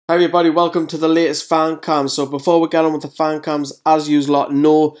Hi everybody, welcome to the latest fan cam. So before we get on with the fan cams, as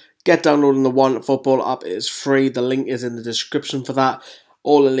usual, get downloading the One Football app. It is free. The link is in the description for that.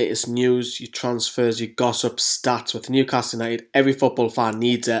 All the latest news, your transfers, your gossip, stats with Newcastle United. Every football fan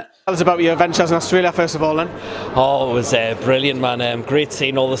needs it. Tell us about your adventures in Australia first of all then. Oh, it was brilliant, man. Great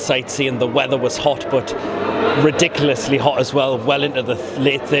seeing all the sightseeing. The weather was hot, but ridiculously hot as well. Well into the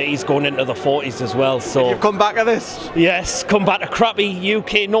late 30s, going into the 40s as well. So you've come back to this? Yes, come back to crappy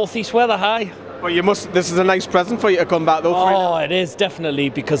UK northeast weather. Hi. Well, this is a nice present for you to come back though. Oh, it is definitely,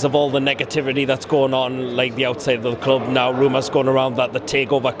 because of all the negativity that's going on, like the outside of the club now. Rumours going around that the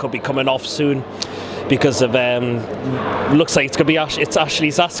takeover could be coming off soon, because of looks like it's going to be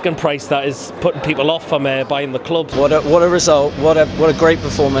Ashley's asking price that is putting people off from buying the club. What a result! What a great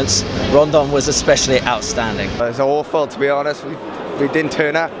performance. Rondon was especially outstanding. It's awful, to be honest. We didn't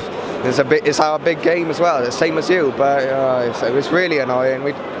turn up. It's our big game as well, the same as you, but it was really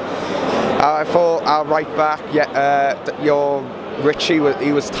annoying. I thought our right back, your Richie,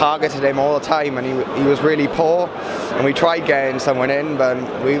 he was targeting him all the time, and he was really poor. And we tried getting someone in, but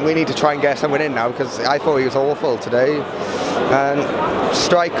we need to try and get someone in now, because I thought he was awful today. And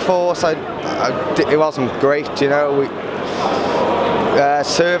strike force, it wasn't great, you know.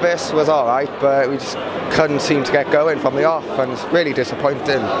 Service was all right, but we just couldn't seem to get going from the off, and it's really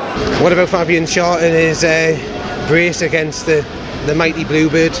disappointing. What about Fabian Schar and his brace against the mighty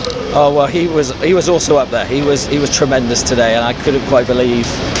Bluebird? Oh well, he was also up there. He was tremendous today, and I couldn't quite believe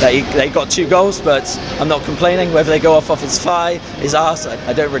that they got 2 goals. But I'm not complaining. Whether they go off his thigh, his arse,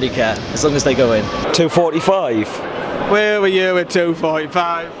 I don't really care, as long as they go in. 2:45. Where were you at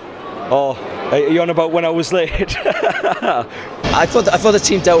 2:45? Oh, are you on about when I was late? I thought the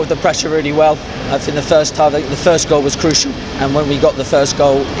team dealt with the pressure really well. I think the first half, the first goal was crucial, and when we got the first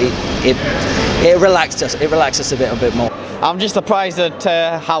goal, it relaxed us. It relaxed us a bit more. I'm just surprised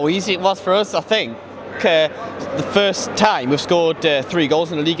at how easy it was for us. I think the first time we've scored 3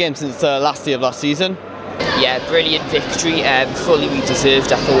 goals in a league game since the last day of last season. Yeah, brilliant victory, fully we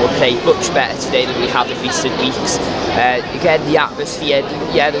deserved. I thought we played much better today than we have in recent weeks. Again, the atmosphere,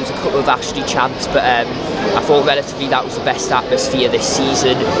 there was a couple of Ashley chants, but I thought relatively that was the best atmosphere this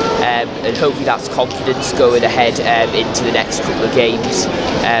season, and hopefully that's confidence going ahead into the next couple of games.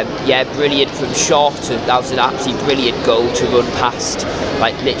 Brilliant from Schar. That was an absolutely brilliant goal to run past,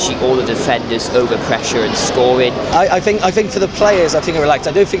 like literally all the defenders over pressure and scoring. I think for the players, I think it relaxed.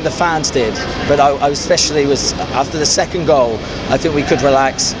 I don't think the fans did, but I especially was after the second goal. I think we could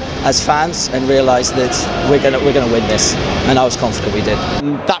relax as fans and realise that we're gonna win this, and I was confident we did.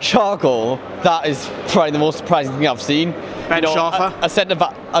 That Schar goal, that is probably the most surprising thing I've seen. Ben Schar. A centre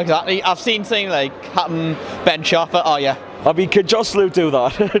back, exactly. I've seen something like happen. Ben Schar. Oh yeah. I mean, can Joslu do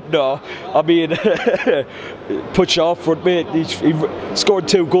that? No. I mean, put Schar front, mate. He scored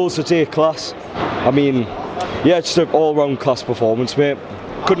 2 goals today, class. I mean, yeah, just an all-round class performance, mate.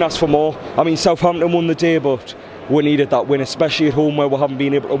 Couldn't ask for more. I mean, Southampton won the day, but we needed that win, especially at home where we haven't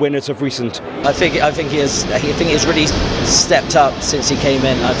been able to win as of recent. I think he's really stepped up since he came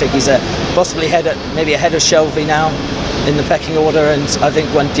in. I think he's possibly maybe ahead of Shelby now in the pecking order, and I think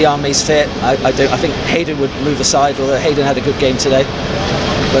when Diame's fit, I think Hayden would move aside, although Hayden had a good game today.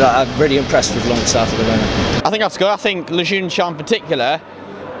 But I'm really impressed with Longstaff at the moment. I think that's good. I think Lejeune and Schar in particular,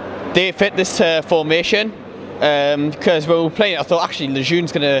 they fit this formation, because when we were playing it, I thought actually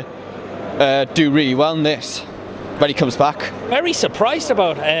Lejeune's going to do really well in this when he comes back. Very surprised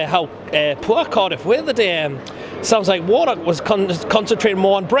about how poor Cardiff were the day. Sounds like Warnock was concentrating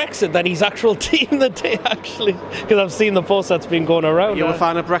more on Brexit than his actual team the day, actually, because I've seen the post that's been going around. You a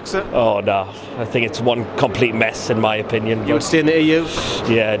fan of Brexit? Oh no, I think it's one complete mess in my opinion. You would stay in the EU?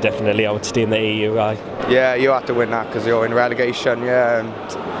 Yeah, definitely, I would stay in the EU. Yeah, you have to win that because you're in relegation. Yeah.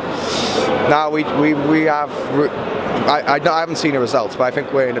 Now we have. I haven't seen the results, but I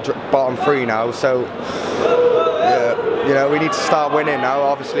think we're in the bottom 3 now. So. You know, we need to start winning now.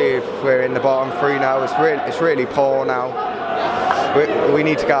 Obviously, if we're in the bottom 3 now, it's really poor now. We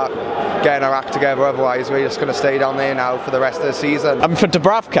need to get our act together, otherwise we're just going to stay down there now for the rest of the season. For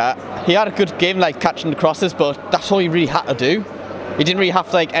Dubravka, he had a good game, like catching the crosses, but that's all he really had to do. He didn't really have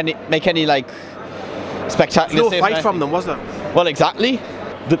to make any spectacular. No fight from them, was there? Well, exactly.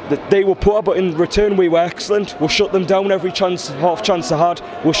 They were poor, but in return we were excellent. We shut them down every half chance they had.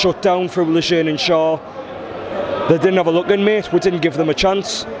 We shut down through Lejeune and Schar. They didn't have a look in, mate. We didn't give them a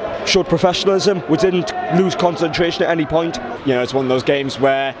chance. Showed professionalism. We didn't lose concentration at any point. You know, it's one of those games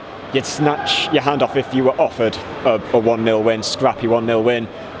where you'd snatch your hand off if you were offered a 1-0 win, scrappy 1-0 win.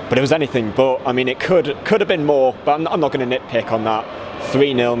 But it was anything but. I mean, it could have been more, but I'm not going to nitpick on that.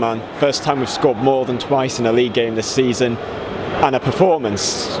 3-0, man. First time we've scored more than twice in a league game this season. And a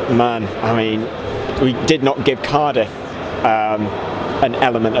performance, man, I mean, we did not give Cardiff an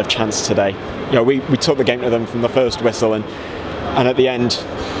element of chance today. You know, we took the game to them from the first whistle, and at the end,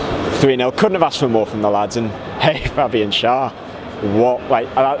 3-0. Couldn't have asked for more from the lads. And hey, Fabian Schar, what?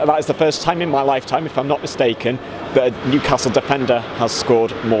 Like, that is the first time in my lifetime, if I'm not mistaken, that a Newcastle defender has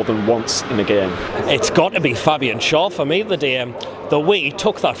scored more than once in a game. It's got to be Fabian Schar for me. The way he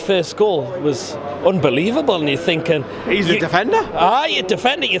took that first goal was unbelievable, and you're thinking... He's a defender? You're a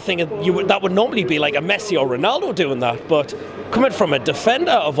defender, you're thinking that would normally be like a Messi or Ronaldo doing that, but coming from a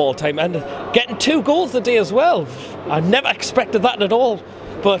defender of all time and getting 2 goals a day as well, I never expected that at all.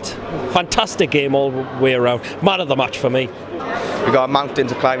 But fantastic game all the way around. Man of the match for me. We've got a mountain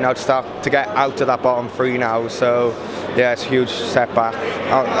to climb now to get out of that bottom 3 now, so yeah, it's a huge setback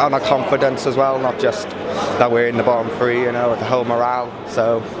on our confidence as well, not just that we're in the bottom 3, you know, the whole morale.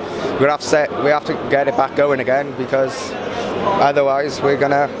 So we have to get it back going again, because otherwise we're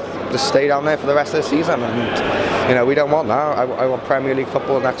gonna just stay down there for the rest of the season, and you know, we don't want that. I want Premier League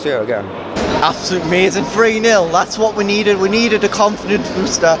football next year again. Absolutely amazing, 3-0, that's what we needed. We needed a confidence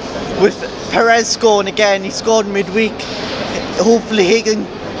booster with Perez scoring again. He scored midweek. Hopefully he can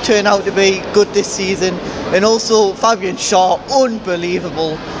turn out to be good this season. And also Fabian Schar,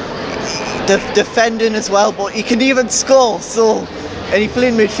 unbelievable. Defending as well, but he can even score. And he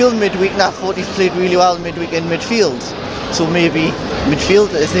played midfield midweek, and I thought he played really well midweek in midfield. So maybe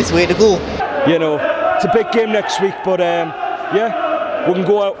midfield is his way to go. You know, it's a big game next week, but yeah. We can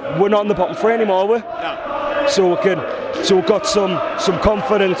go out. We're not in the bottom 3 anymore, are we? No. So we've got some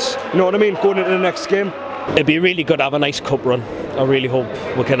confidence. You know what I mean? Going into the next game. It'd be really good to have a nice cup run. I really hope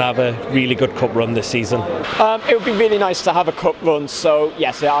we can have a really good cup run this season. It would be really nice to have a cup run. So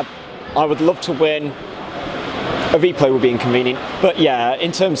yes, I would love to win. A replay would be inconvenient, but yeah,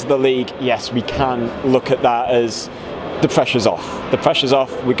 in terms of the league, yes, we can look at that as the pressure's off. The pressure's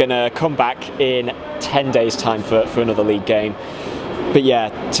off. We're going to come back in 10 days' time for another league game. But yeah,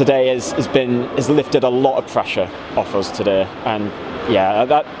 today has lifted a lot of pressure off us today, and yeah,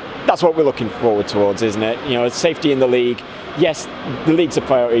 that's what we're looking forward towards, isn't it? You know, safety in the league. Yes, the league's a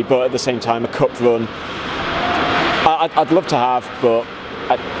priority, but at the same time, a cup run I'd love to have, but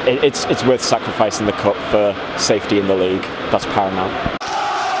it's worth sacrificing the cup for safety in the league. That's paramount.